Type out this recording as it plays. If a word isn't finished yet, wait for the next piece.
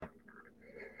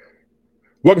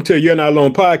Welcome to You're Not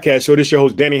Alone podcast show. This is your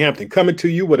host, Danny Hampton, coming to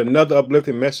you with another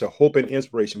uplifting message of hope and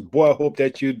inspiration. Boy, I hope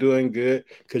that you're doing good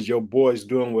because your boy is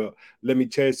doing well. Let me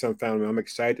tell you something, family. I'm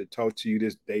excited to talk to you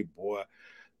this day, boy.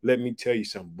 Let me tell you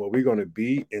something, boy. We're going to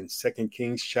be in Second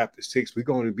Kings chapter 6. We're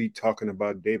going to be talking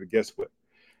about David. Guess what?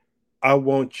 I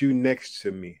want you next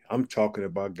to me. I'm talking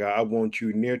about God. I want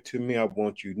you near to me. I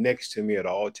want you next to me at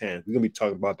all times. We're going to be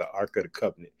talking about the Ark of the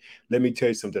Covenant. Let me tell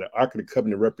you something. The Ark of the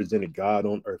Covenant represented God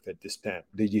on earth at this time.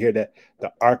 Did you hear that?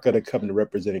 The Ark of the Covenant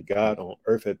represented God on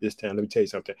earth at this time. Let me tell you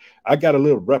something. I got a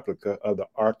little replica of the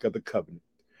Ark of the Covenant.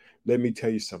 Let me tell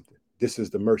you something. This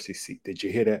is the mercy seat. Did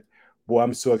you hear that? Boy,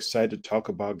 I'm so excited to talk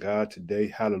about God today.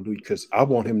 Hallelujah. Because I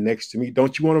want him next to me.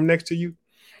 Don't you want him next to you?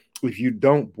 If you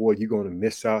don't, boy, you're going to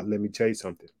miss out. Let me tell you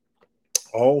something.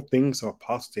 All things are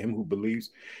possible to him who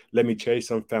believes. Let me tell you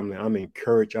something, family. I'm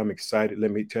encouraged. I'm excited. Let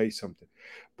me tell you something.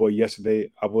 Boy,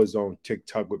 yesterday I was on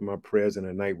TikTok with my prayers and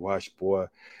a night watch, boy,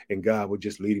 and God would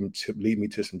just lead me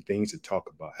to some things to talk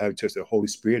about. How just the Holy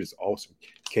Spirit is awesome.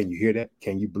 Can you hear that?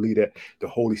 Can you believe that? The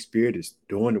Holy Spirit is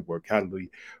doing the work. Hallelujah.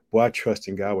 Boy, I trust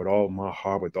in God with all my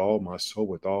heart, with all my soul,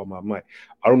 with all my might.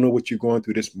 I don't know what you're going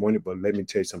through this morning, but let me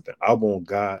tell you something. I want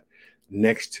God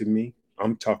next to me.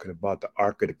 I'm talking about the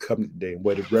Ark of the Covenant today and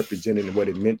what it represented and what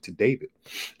it meant to David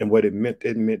and what it meant.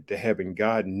 It meant to having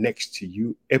God next to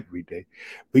you every day.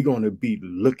 We're going to be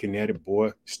looking at it,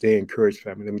 boy. Stay encouraged,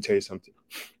 family. Let me tell you something.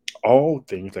 All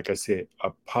things, like I said,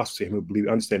 are possible to him who believe.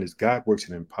 Understand this: God works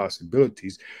in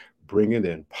impossibilities, bringing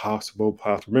the impossible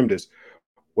possible. Remember this: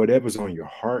 whatever's on your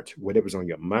heart, whatever's on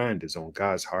your mind is on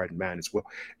God's heart and mind as well.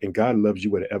 And God loves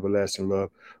you with an everlasting love.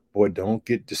 Boy, don't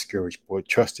get discouraged. Boy,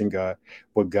 trust in God.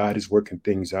 Boy, God is working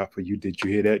things out for you. Did you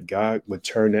hear that? God will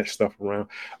turn that stuff around.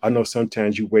 I know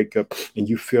sometimes you wake up and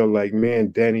you feel like,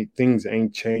 man, Danny, things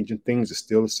ain't changing. Things are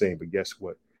still the same. But guess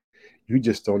what? You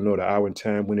just don't know the hour and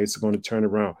time when it's going to turn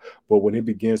around. But when it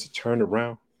begins to turn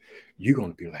around, you're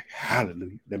going to be like,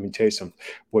 hallelujah. Let me tell you something.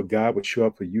 What God would show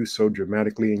up for you so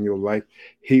dramatically in your life,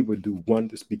 he would do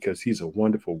wonders because he's a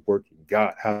wonderful working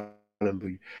God.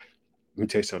 Hallelujah. Let me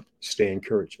tell you something. Stay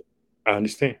encouraged. I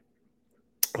understand.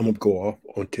 I'm going to go off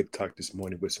on TikTok this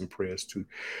morning with some prayers too.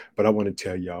 But I want to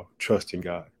tell y'all, trust in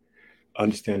God.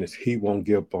 Understand this, he won't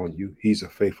give up on you. He's a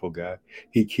faithful God.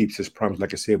 He keeps his promise.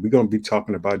 Like I said, we're going to be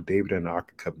talking about David and the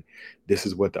Ark of the Covenant. This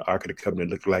is what the Ark of the Covenant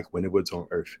looked like when it was on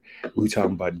earth. We're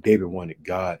talking about David wanted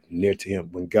God near to him.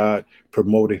 When God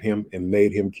promoted him and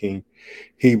made him king,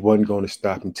 he wasn't going to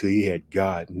stop until he had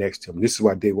God next to him. This is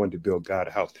why David wanted to build God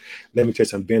a house. Let me tell you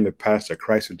something. Being the pastor of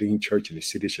Christ Redeemed Church in the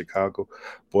city of Chicago,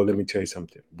 boy, let me tell you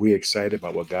something. We're excited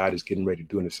about what God is getting ready to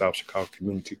do in the South Chicago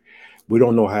community. We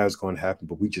don't know how it's going to happen,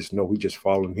 but we just know we just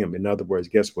following him. In other words,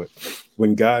 guess what?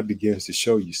 When God begins to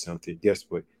show you something, guess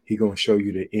what? He's going to show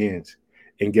you the ends.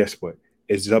 And guess what?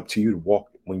 It's up to you to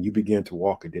walk. When you begin to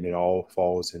walk it, then it all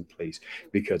falls in place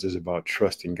because it's about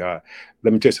trusting God.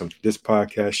 Let me tell you something. This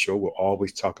podcast show will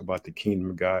always talk about the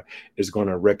kingdom of God. It's going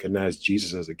to recognize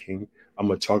Jesus as a king. I'm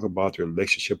going to talk about the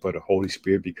relationship of the Holy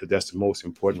Spirit because that's the most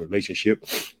important relationship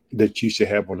that you should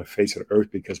have on the face of the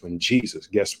earth. Because when Jesus,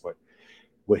 guess what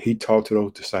he taught to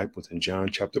those disciples in John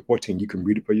chapter 14. You can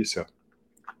read it for yourself.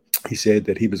 He said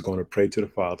that he was going to pray to the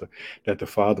Father, that the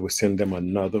Father would send them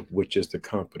another, which is the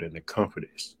Comforter. And the Comforter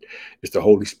is the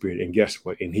Holy Spirit. And guess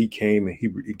what? And he came and he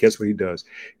guess what he does?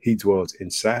 He dwells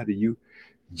inside of you,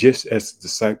 just as the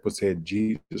disciples had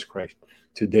Jesus Christ.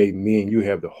 Today, me and you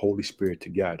have the Holy Spirit to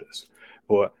guide us.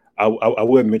 Or I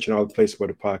would mention all the places where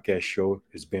the podcast show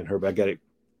has been heard, but I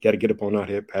got to get up on out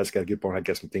here. Pastor got to get up on. I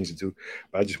got some things to do,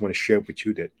 but I just want to share with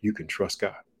you that you can trust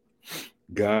God.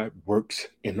 God works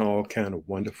in all kind of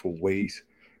wonderful ways.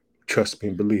 Trust me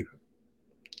and believe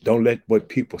it. Don't let what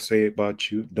people say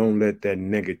about you, don't let that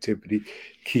negativity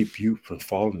keep you from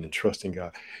falling and trusting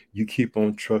God. You keep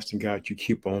on trusting God. You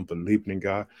keep on believing in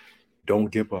God. Don't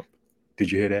give up.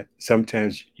 Did you hear that?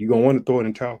 Sometimes you're going to want to throw it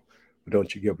in the towel, but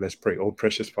don't you give up. Let's pray. Oh,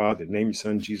 precious Father, in the name of your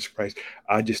Son, Jesus Christ,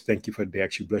 I just thank you for the day.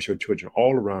 Actually, bless your children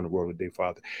all around the world today,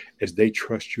 Father, as they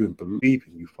trust you and believe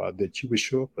in you, Father, that you will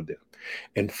show up for them.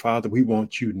 And Father, we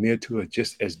want you near to us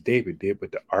just as David did with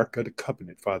the Ark of the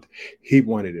Covenant, Father. He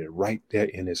wanted it right there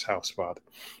in his house, Father.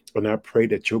 And I pray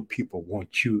that your people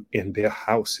want you in their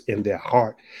house, in their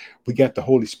heart. We got the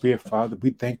Holy Spirit, Father. We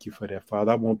thank you for that,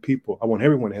 Father. I want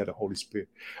everyone to have the Holy Spirit.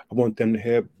 I want them to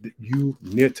have you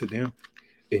near to them.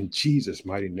 In Jesus'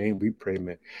 mighty name, we pray,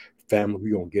 man. Family,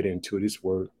 we're going to get into this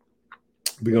word.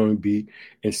 We're going to be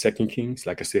in Second Kings,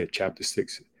 like I said, chapter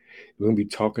 6. We're going to be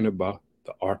talking about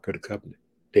the Ark of the Covenant.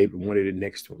 David wanted it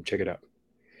next to him. Check it out.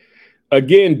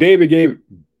 Again, David gave,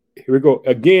 here we go.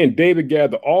 Again, David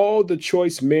gathered all the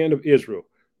choice men of Israel.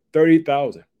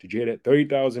 30,000. Did you hear that?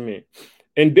 30,000 men.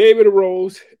 And David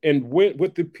arose and went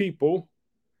with the people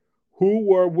who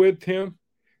were with him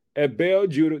at Baal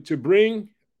Judah to bring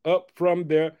up from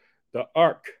there the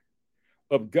ark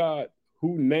of God,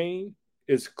 whose name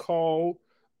is called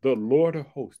the Lord of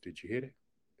hosts. Did you hear that?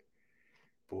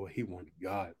 Boy, he wanted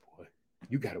God, boy.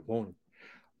 You got to want him.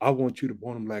 I want you to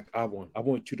want him like I want. I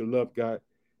want you to love God,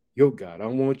 your God. I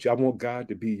want God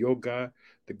to be your God,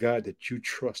 the God that you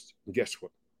trust. And guess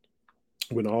what?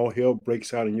 When all hell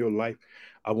breaks out in your life,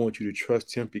 I want you to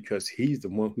trust him because he's the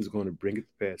one who's going to bring it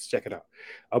to pass. Check it out.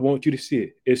 I want you to see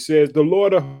it. It says, the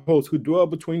Lord of hosts who dwell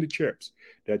between the cherubs.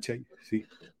 Did I tell you? See,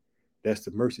 that's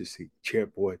the mercy seat,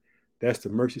 cherub boy. That's the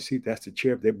mercy seat. That's the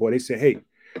cherub. That boy, they say, hey,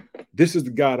 this is the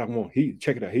God I want.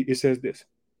 Check it out. It says this.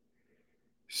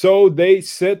 So they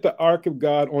set the ark of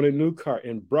God on a new cart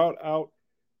and brought out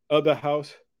of the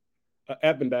house of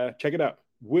Abinadi, check it out,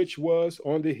 which was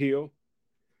on the hill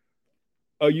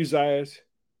of Uzziah,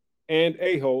 and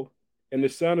Aho, and the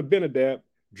son of Benadab,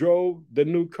 drove the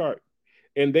new cart.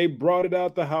 And they brought it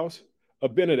out the house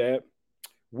of Benadab,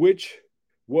 which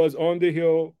was on the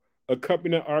hill,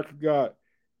 accompanying the ark of God.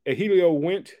 Ahilio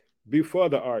went before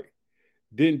the ark.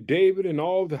 Then David and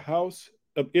all the house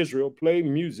of Israel played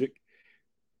music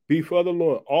before the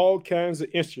Lord, all kinds of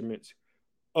instruments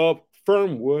of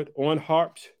firm wood, on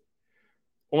harps,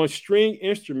 on string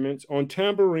instruments, on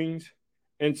tambourines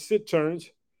and citherns,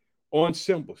 on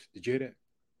cymbals. Did you hear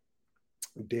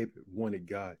that? David wanted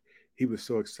God. He was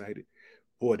so excited.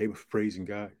 Boy, they were praising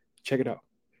God. Check it out.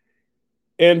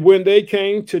 And when they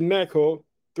came to Necho,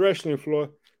 threshing floor,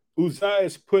 Uzziah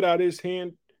put out his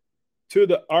hand to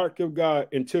the ark of God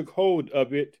and took hold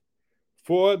of it,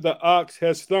 for the ox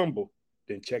has stumbled.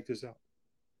 Then check this out.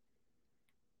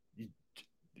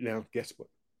 Now, guess what?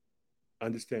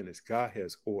 Understand this. God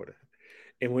has order.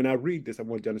 And when I read this, I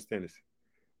want you to understand this.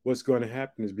 What's going to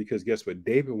happen is because guess what?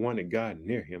 David wanted God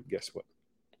near him. Guess what?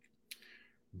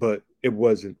 But it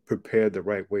wasn't prepared the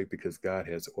right way because God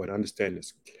has order. Understand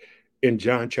this. In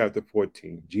John chapter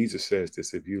 14, Jesus says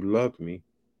this, if you love me,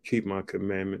 keep my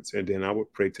commandments, and then I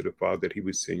would pray to the Father that he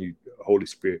would send you the Holy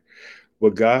Spirit.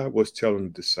 What God was telling the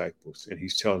disciples, and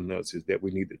he's telling us, is that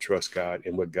we need to trust God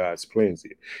and what God's plans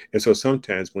is. And so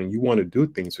sometimes when you want to do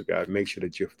things for God, make sure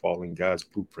that you're following God's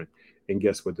blueprint. And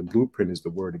guess what? The blueprint is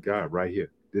the word of God right here.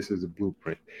 This is a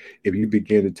blueprint. If you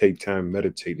begin to take time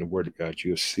meditating the word of God,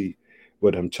 you'll see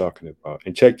what I'm talking about.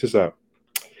 And check this out.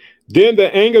 Then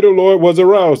the anger of the Lord was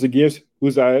aroused against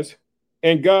Uzziah,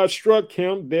 and God struck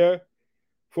him there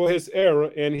for his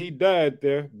error, and he died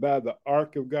there by the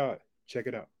ark of God. Check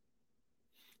it out.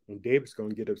 And David's going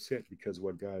to get upset because of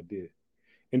what God did.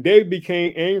 And David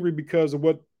became angry because of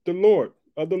what the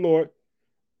Lord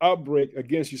outbreak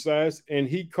against Uzziah, and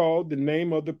he called the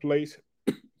name of the place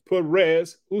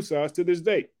Perez Uzziah to this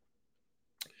day.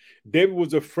 David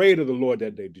was afraid of the Lord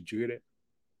that day. Did you hear that?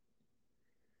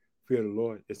 Fear of the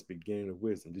Lord is the beginning of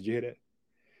wisdom. Did you hear that?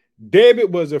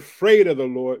 David was afraid of the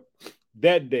Lord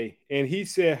that day, and he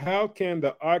said, how can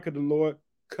the ark of the Lord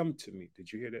come to me?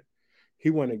 Did you hear that? He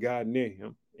wanted God near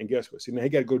him. And guess what? See, now he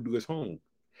got to go do his homework.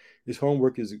 His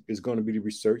homework is going to be to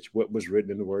research what was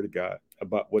written in the word of God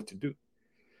about what to do.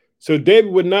 So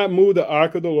David would not move the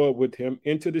ark of the Lord with him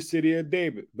into the city of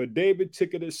David, but David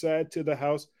took it aside to the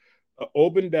house of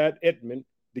Obadiah Edmund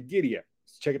the Gideon.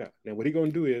 Check it out. Now, what he's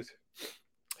going to do is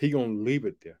he's going to leave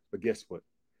it there. But guess what?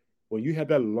 When you have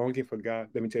that longing for God,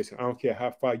 let me tell you something. I don't care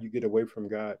how far you get away from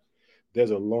God.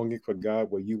 There's a longing for God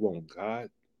where you want God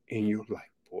in your life,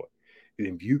 boy. And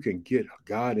if you can get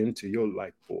God into your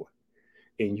life, boy,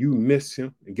 and you miss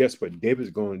him, and guess what?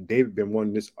 David been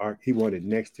wanting this ark. He wanted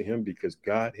next to him because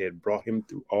God had brought him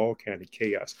through all kind of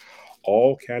chaos,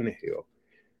 all kind of hell.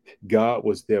 God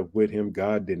was there with him.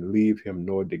 God didn't leave him,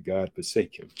 nor did God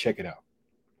forsake him. Check it out.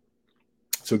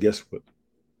 So guess what?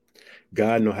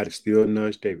 God know how to still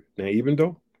nudge David. Now, even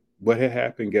though what had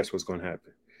happened, guess what's going to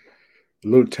happen? A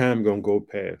little time going to go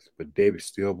past, but David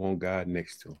still want God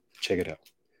next to him. Check it out.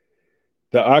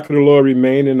 The ark of the Lord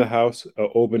remained in the house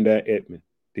of Obadiah Edmund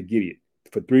the Gideon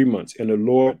for 3 months, and the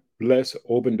Lord blessed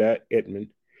Obadiah Edmund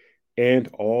and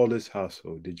all his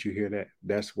household. Did you hear that?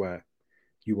 That's why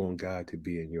you want God to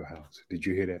be in your house. Did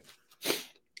you hear that?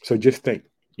 So just think,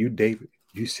 you, David,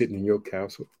 you sitting in your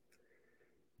castle.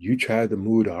 You tried to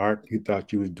move the ark. You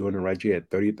thought you was doing it right. You had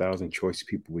 30,000 choice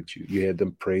people with you. You had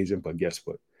them praising, but guess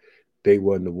what? They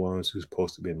wasn't the ones who's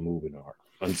supposed to be moving the ark.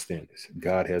 Understand this.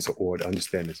 God has an order.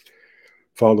 Understand this.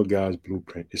 Follow God's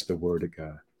blueprint. It's the word of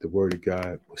God. The word of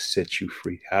God will set you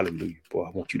free. Hallelujah. Boy,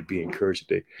 I want you to be encouraged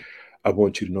today. I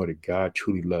want you to know that God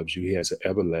truly loves you. He has an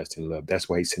everlasting love. That's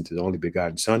why he sent his only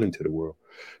begotten son into the world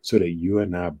so that you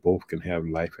and I both can have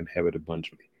life and have it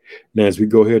abundantly. Now, as we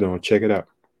go ahead on, check it out.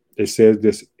 It says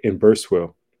this in verse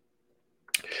 12.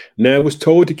 Now it was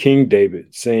told to King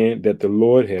David, saying that the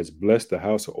Lord has blessed the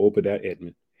house of Obadiah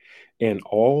Edmund and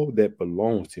all that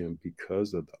belongs to him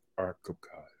because of the ark of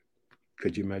God.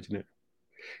 Could you imagine that?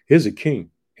 Here's a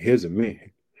king. Here's a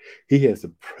man. He has the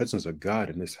presence of God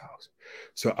in this house.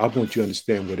 So I want you to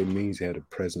understand what it means to have the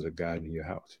presence of God in your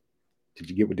house. Did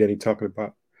you get what Danny talking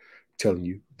about? Telling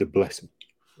you the blessing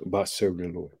about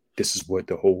serving the Lord. This is what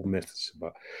the whole message is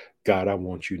about. God, I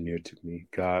want you near to me.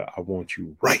 God, I want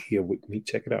you right here with me.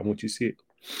 Check it out. I want you to see it.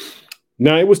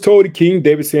 Now it was told to King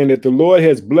David, saying that the Lord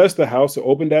has blessed the house of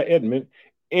Obadiah Edmund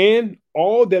and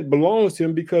all that belongs to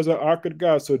him because of the ark of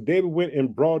God. So David went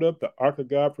and brought up the ark of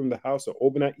God from the house of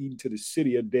Obadiah Edom to the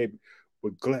city of David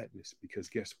with gladness. Because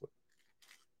guess what?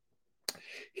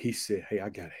 He said, hey, I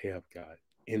got to have God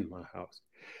in my house.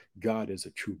 God is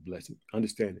a true blessing.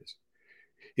 Understand this.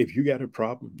 If you got a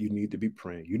problem, you need to be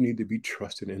praying. You need to be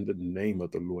trusting in the name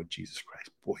of the Lord Jesus Christ.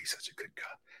 Boy, he's such a good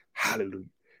God. Hallelujah.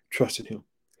 Trust in him.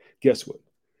 Guess what?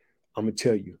 I'm going to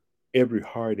tell you, every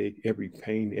heartache, every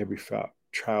pain, every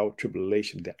trial,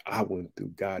 tribulation that I went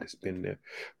through, God has been there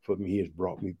for me. He has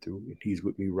brought me through, and he's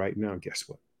with me right now. Guess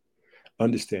what?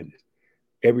 Understand this.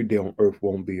 Every day on earth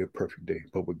won't be a perfect day,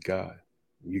 but with God,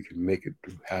 you can make it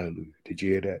through. Hallelujah. Did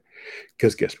you hear that?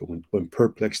 Because guess what? When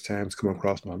perplexed times come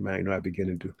across my mind, you know what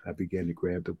I began to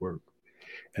grab the word.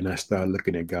 And I started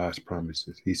looking at God's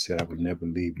promises. He said, I will never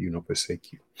leave you nor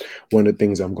forsake you. One of the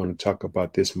things I'm going to talk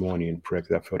about this morning in prayer,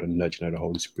 because I felt a nudging of the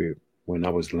Holy Spirit when I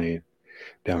was laying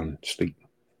down asleep.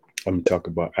 I'm going to talk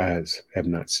about eyes have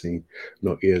not seen,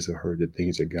 nor ears have heard the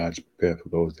things that God's prepared for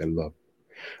those that love.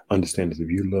 Understand this, if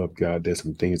you love God, there's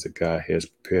some things that God has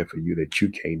prepared for you that you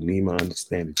can't even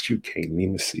understand, that you can't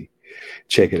even see.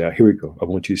 Check it out. Here we go. I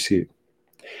want you to see it.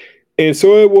 And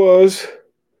so it was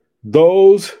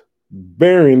those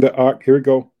bearing the ark, here we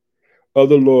go, of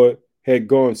the Lord had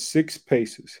gone 6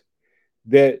 paces,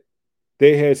 that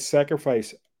they had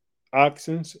sacrificed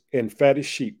oxen and fatted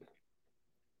sheep.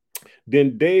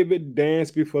 Then David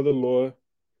danced before the Lord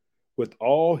with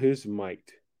all his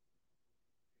might.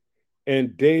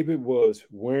 And David was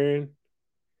wearing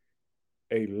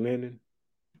a linen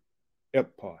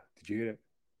ephod. Did you hear that?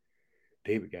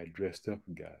 David got dressed up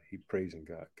for God. He praising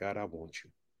God. God, I want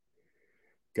you.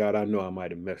 God, I know I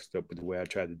might have messed up with the way I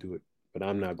tried to do it, but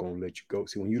I'm not going to let you go.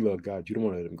 See, when you love God, you don't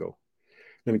want to let him go.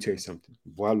 Let me tell you something.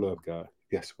 Boy, I love God.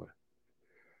 Guess what?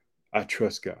 I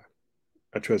trust God.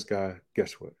 I trust God.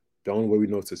 Guess what? The only way we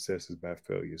know success is by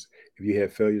failures. If you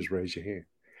have failures, raise your hand.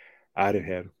 I didn't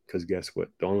have them because guess what?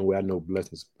 The only way I know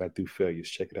blessings is by through failures.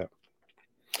 Check it out.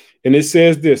 And it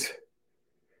says this.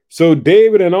 So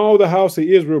David and all the house of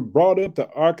Israel brought up the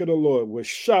ark of the Lord with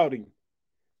shouting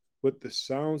with the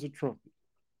sounds of trumpet.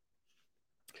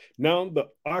 Now the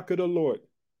ark of the Lord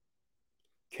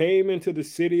came into the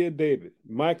city of David.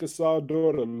 Micah's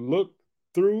daughter looked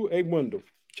through a window.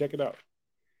 Check it out.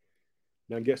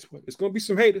 Now, guess what? It's going to be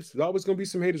some haters. There's always going to be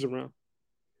some haters around.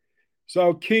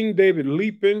 So King David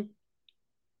leaping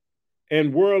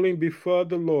and whirling before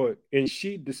the Lord, and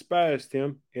she despised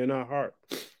him in her heart.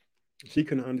 She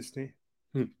couldn't understand.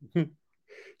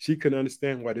 She couldn't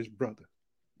understand why this brother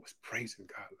was praising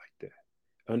God like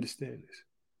that. Understand this.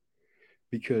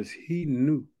 Because he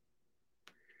knew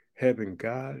having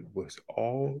God was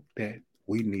all that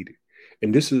we needed.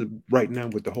 And this is right now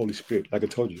with the Holy Spirit. Like I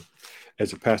told you,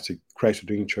 as a pastor, Christ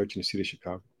Redeemed Church in the city of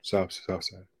Chicago, South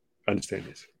Side. Understand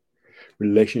this.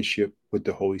 Relationship with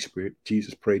the Holy Spirit.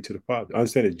 Jesus prayed to the Father.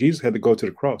 Understand that Jesus had to go to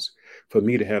the cross for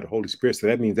me to have the Holy Spirit. So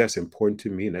that means that's important to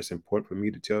me, and that's important for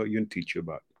me to tell you and teach you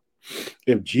about.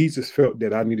 If Jesus felt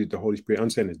that I needed the Holy Spirit,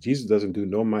 understand that Jesus doesn't do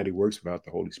no mighty works without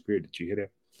the Holy Spirit. Did you hear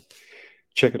that?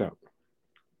 Check it out.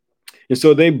 And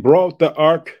so they brought the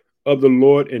ark of the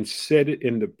Lord and set it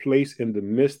in the place in the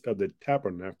midst of the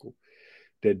tabernacle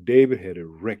that David had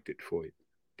erected for it.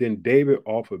 Then David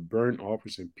offered burnt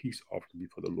offerings and peace offerings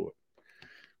before the Lord.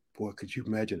 Boy, could you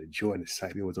imagine the joy and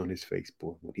excitement that was on his face,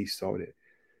 boy, when he saw that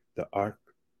the ark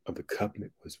of the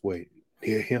covenant was way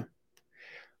near him.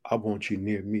 I want you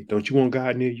near me. Don't you want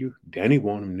God near you? Danny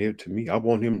want him near to me. I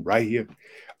want him right here.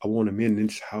 I want him in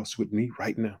this house with me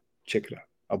right now. Check it out.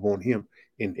 I want him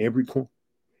in every corner.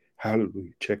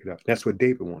 Hallelujah. Check it out. That's what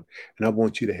David wanted. And I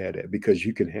want you to have that because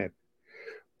you can have it.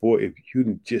 Boy, if you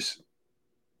can just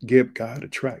give God a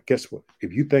try. Guess what?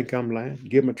 If you think I'm lying,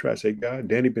 give him a try. Say, God,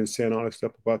 Danny been saying all this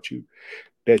stuff about you,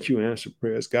 that you answer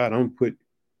prayers. God, I'm going to put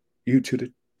you to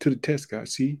the test, God.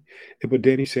 See, if what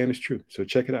Danny's saying is true. So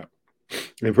check it out.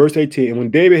 In verse 18, and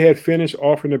when David had finished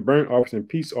offering the burnt offerings and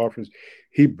peace offerings,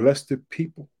 he blessed the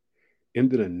people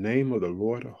into the name of the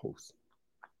Lord of hosts.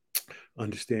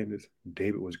 Understand this.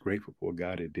 David was grateful for what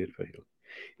God had did for him.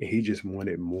 And he just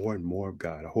wanted more and more of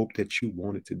God. I hope that you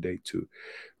want it today too.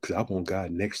 Because I want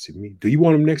God next to me. Do you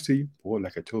want him next to you? Boy,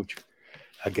 like I told you,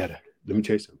 let me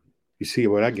tell you something. You see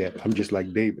what I got? I'm just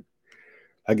like David.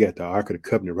 I got the Ark of the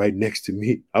Covenant right next to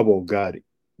me. I want God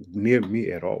near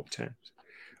me at all times.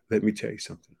 Let me tell you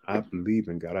something. I believe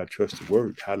in God. I trust the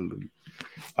word. Hallelujah.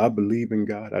 I believe in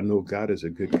God. I know God is a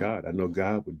good God. I know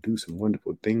God would do some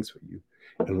wonderful things for you.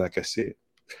 And like I said,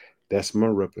 that's my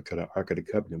replica of the Ark of the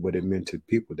Covenant, what it meant to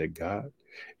people that God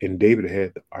and David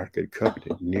had the Ark of the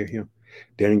Covenant near him.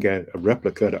 Then got a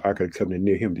replica of the Ark of the Covenant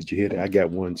near him. Did you hear that? I got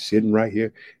one sitting right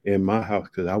here in my house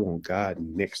because I want God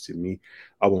next to me.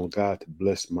 I want God to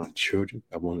bless my children.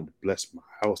 I want him to bless my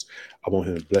house. I want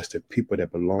him to bless the people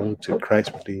that belong to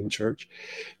Christ Redeemed Church.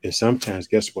 And sometimes,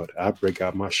 guess what? I break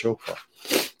out my shofar.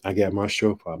 I got my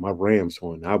shofar, my ram's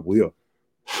horn. I will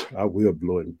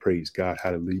blow it and praise God,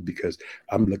 hallelujah, because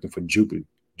I'm looking for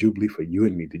Jubilee for you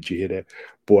and me. Did you hear that?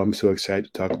 Boy, I'm so excited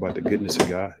to talk about the goodness of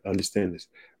God. Understand this.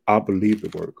 I believe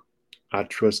the word. I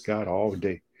trust God all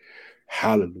day.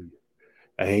 Hallelujah.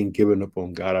 I ain't giving up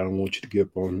on God. I don't want you to give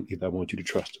up on him either. I want you to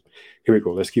trust him. Here we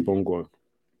go. Let's keep on going.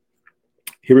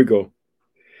 Here we go.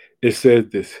 It says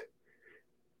this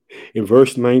in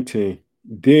verse 19.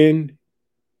 Then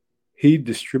he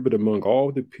distributed among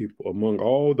all the people, among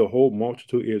all the whole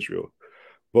multitude of Israel,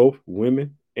 both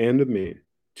women and the men,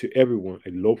 to everyone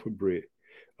a loaf of bread,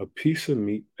 a piece of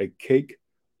meat, a cake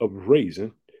of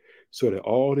raisin, so that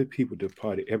all the people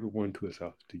departed, everyone to his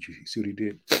house. Did you see what he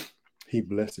did? He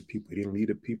blessed the people. He didn't lead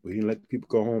the people. He didn't let the people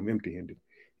go home empty-handed.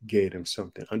 He gave them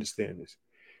something. Understand this.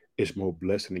 It's more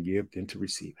blessing to give than to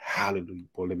receive. Hallelujah.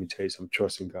 Boy, let me tell you something.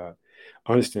 Trust in God.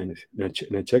 Understand this. Now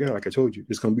check it out. Like I told you,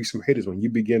 there's going to be some haters when you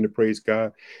begin to praise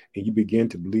God and you begin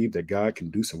to believe that God can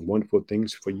do some wonderful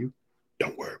things for you.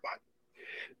 Don't worry about it.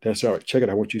 That's all right. Check it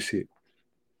out. I want you to see it.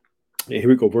 And here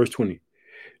we go, verse 20.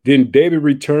 Then David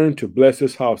returned to bless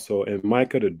his household, and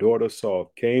Micah, the daughter of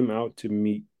Saul, came out to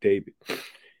meet David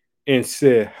and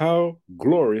said, how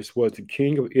glorious was the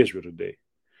king of Israel today,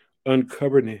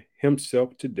 uncovering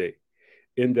himself today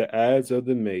in the eyes of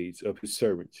the maids of his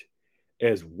servants,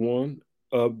 as one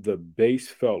of the base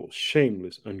fellows,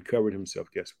 shameless, uncovered himself.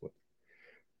 Guess what?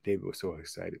 David was so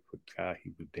excited for God,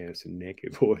 he was dancing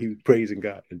naked. Boy, he was praising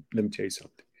God. And let me tell you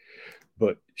something.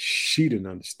 But she didn't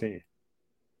understand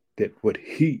that what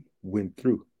he went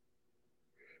through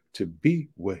to be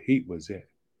where he was at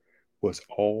was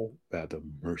all by the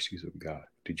mercies of God.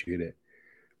 Did you hear that?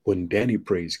 When Danny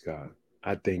praised God,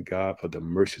 I thank God for the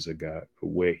mercies of God for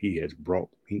where he has brought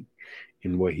me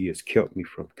and where he has kept me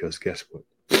from. Because guess what?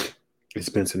 It's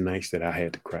been some nights that I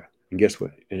had to cry. And guess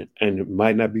what? And it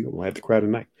might not be, I might have to cry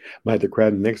tonight. I might have to cry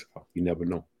the next hour. You never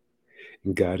know.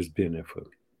 And God has been there for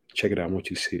me. Check it out. I want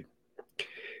you to see it.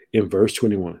 In verse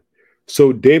 21.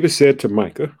 So David said to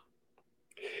Micah,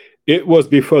 it was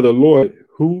before the Lord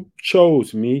who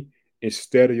chose me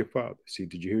instead of your father. See,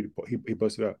 did you hear? He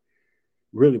busted out.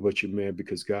 Really, what you meant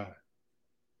because God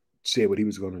said what he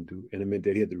was going to do, and it meant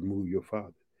that he had to remove your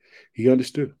father. He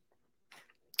understood.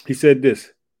 He said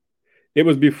this. It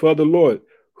was before the Lord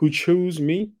who chose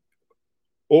me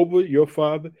over your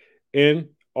father and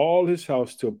all his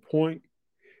house to appoint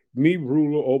me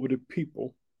ruler over the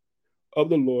people of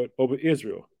the Lord over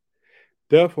Israel.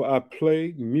 Therefore, I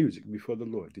play music before the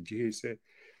Lord. Did you hear he said?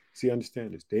 See,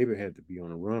 understand this. David had to be on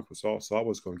a run for Saul. Saul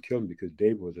was going to kill him because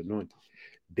David was anointed.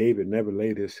 David never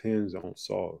laid his hands on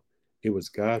Saul. It was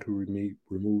God who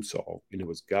removed Saul, and it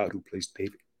was God who placed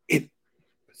David in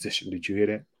position. Did you hear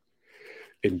that?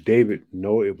 And David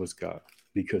know it was God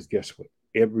because guess what?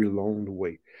 Every along the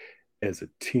way, as a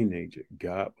teenager,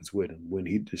 God was with him. When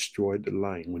he destroyed the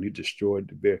lion, when he destroyed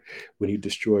the bear, when he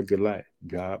destroyed Goliath,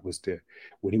 God was there.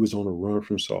 When he was on a run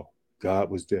from Saul, God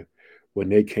was there. When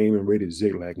they came and raided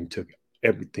Ziklag and took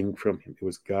everything from him, it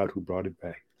was God who brought it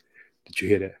back. Did you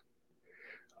hear that?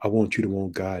 I want you to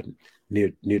want God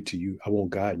near to you. I want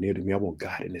God near to me. I want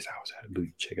God in this house.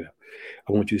 Hallelujah. Check it out.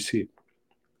 I want you to see it.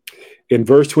 In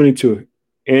verse 22,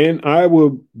 and I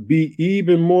will be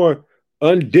even more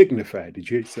undignified. Did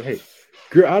you hear it? Say, hey,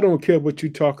 girl, I don't care what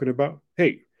you're talking about.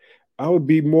 Hey, I will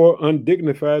be more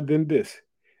undignified than this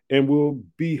and will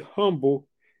be humble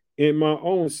in my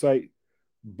own sight.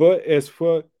 But as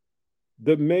for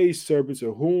the maidservants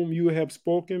of whom you have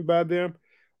spoken by them,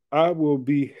 I will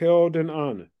be held in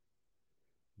honor.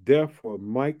 Therefore,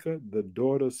 Micah, the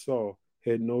daughter of Saul,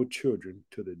 had no children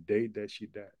to the day that she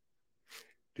died.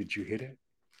 Did you hear that?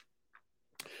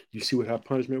 You see what her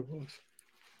punishment was?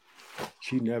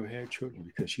 She never had children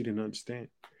because she didn't understand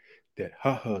that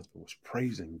her husband was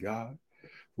praising God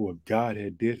for what God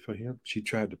had did for him. She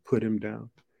tried to put him down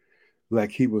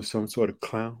like he was some sort of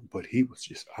clown, but he was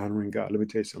just honoring God. Let me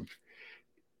tell you something.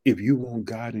 If you want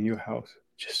God in your house,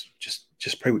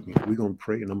 just pray with me. We're gonna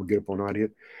pray, and I'm gonna get up on out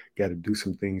here. Got to do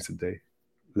some things today.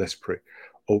 Let's pray.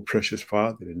 Oh, precious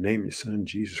Father, in the name of your Son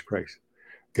Jesus Christ.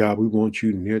 God, we want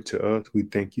you near to us. We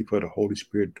thank you for the Holy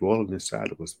Spirit dwelling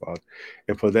inside of us, Father.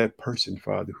 And for that person,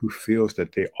 Father, who feels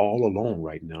that they're all alone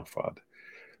right now, Father.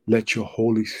 Let your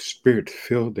Holy Spirit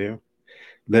fill them.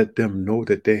 Let them know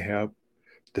that they have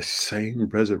the same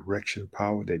resurrection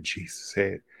power that Jesus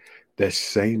had, that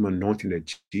same anointing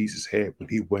that Jesus had when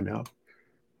he went out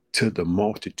to the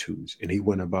multitudes and he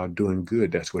went about doing good.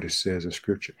 That's what it says in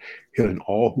scripture. Healing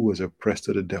all who is oppressed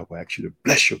of the devil. I ask you to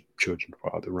bless your children,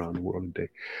 Father, around the world today.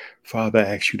 Father,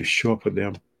 I ask you to show up for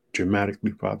them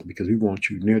dramatically, Father, because we want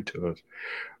you near to us.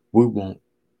 We want,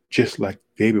 just like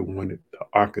David wanted the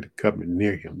Ark of the Covenant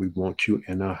near him, we want you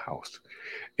in our house.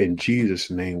 In Jesus'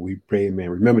 name we pray, amen.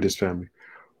 Remember this, family.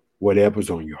 Whatever's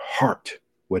on your heart,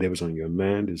 whatever's on your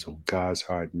mind is on God's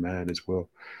heart and mind as well.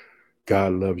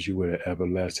 God loves you with an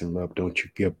everlasting love. Don't you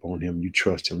give up on him. You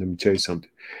trust him. Let me tell you something.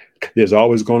 There's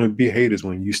always going to be haters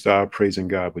when you start praising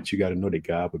God, but you got to know that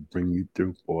God would bring you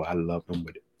through. Boy, I love him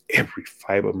with every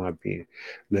fiber of my being.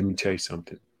 Let me tell you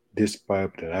something. This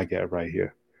Bible that I got right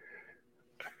here,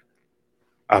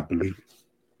 I believe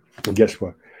it. And guess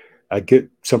what? I get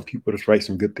some people that write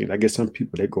some good things. I get some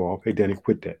people that go off, hey, Danny,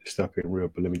 quit that. Stuff ain't real.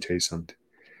 But let me tell you something.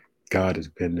 God has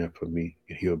been there for me,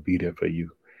 and he'll be there for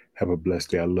you. Have a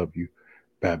blessed day. I love you.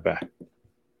 Bye bye.